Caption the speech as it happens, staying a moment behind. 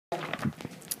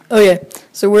Okay,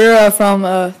 so we're from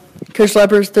Coach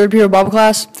Leopard's third period Bible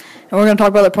class, and we're going to talk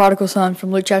about the prodigal son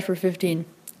from Luke chapter 15. All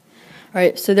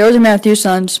right, so there was a man with two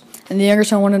sons, and the younger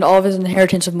son wanted all of his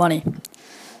inheritance of money.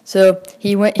 So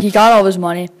he got all of his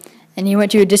money, and he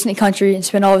went to a distant country and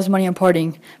spent all of his money on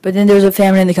partying. But then there was a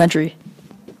famine in the country.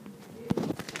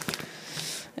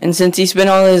 And since he spent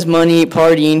all his money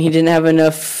partying, he didn't have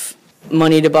enough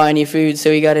money to buy any food,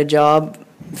 so he got a job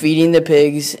feeding the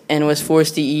pigs and was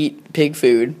forced to eat pig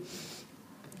food.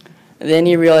 Then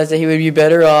he realized that he would be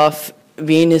better off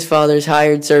being his father's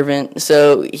hired servant,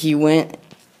 so he went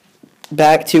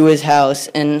back to his house,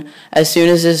 and as soon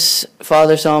as his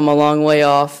father saw him a long way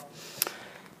off,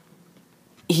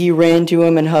 he ran to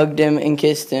him and hugged him and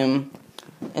kissed him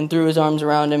and threw his arms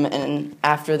around him, and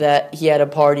after that he had a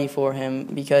party for him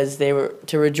because they were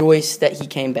to rejoice that he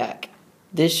came back.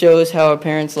 This shows how a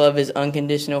parent's love is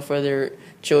unconditional for their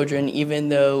children even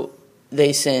though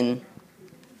they sin.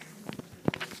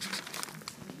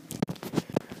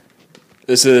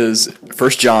 This is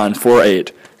 1 John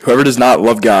 4:8. Whoever does not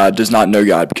love God does not know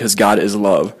God, because God is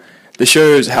love. This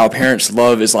shows how parents'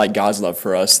 love is like God's love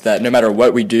for us, that no matter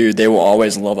what we do, they will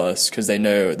always love us because they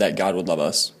know that God would love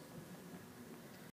us.